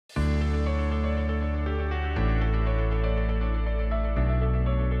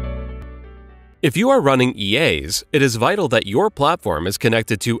If you are running EAs, it is vital that your platform is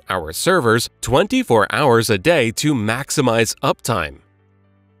connected to our servers 24 hours a day to maximize uptime.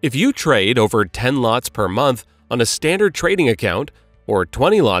 If you trade over 10 lots per month on a standard trading account or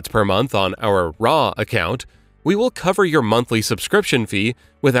 20 lots per month on our raw account, we will cover your monthly subscription fee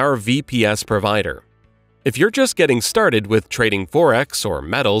with our VPS provider. If you're just getting started with trading Forex or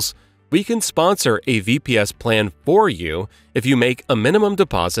metals, we can sponsor a VPS plan for you if you make a minimum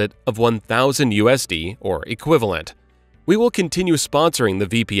deposit of 1,000 USD or equivalent. We will continue sponsoring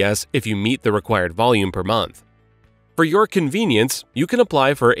the VPS if you meet the required volume per month. For your convenience, you can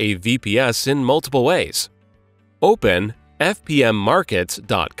apply for a VPS in multiple ways. Open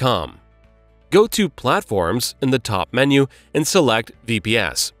fpmmarkets.com. Go to Platforms in the top menu and select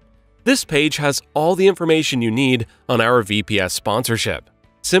VPS. This page has all the information you need on our VPS sponsorship.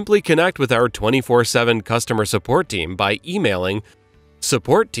 Simply connect with our 24/7 customer support team by emailing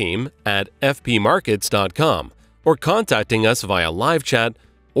supportteam@fpmarkets.com or contacting us via live chat,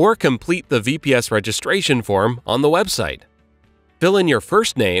 or complete the VPS registration form on the website. Fill in your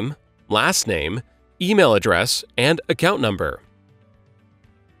first name, last name, email address, and account number.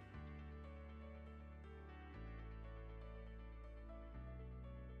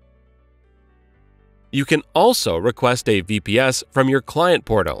 You can also request a VPS from your client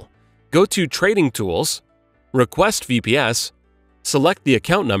portal. Go to Trading Tools, Request VPS, select the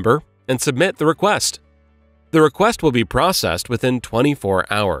account number, and submit the request. The request will be processed within 24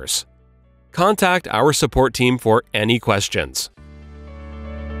 hours. Contact our support team for any questions.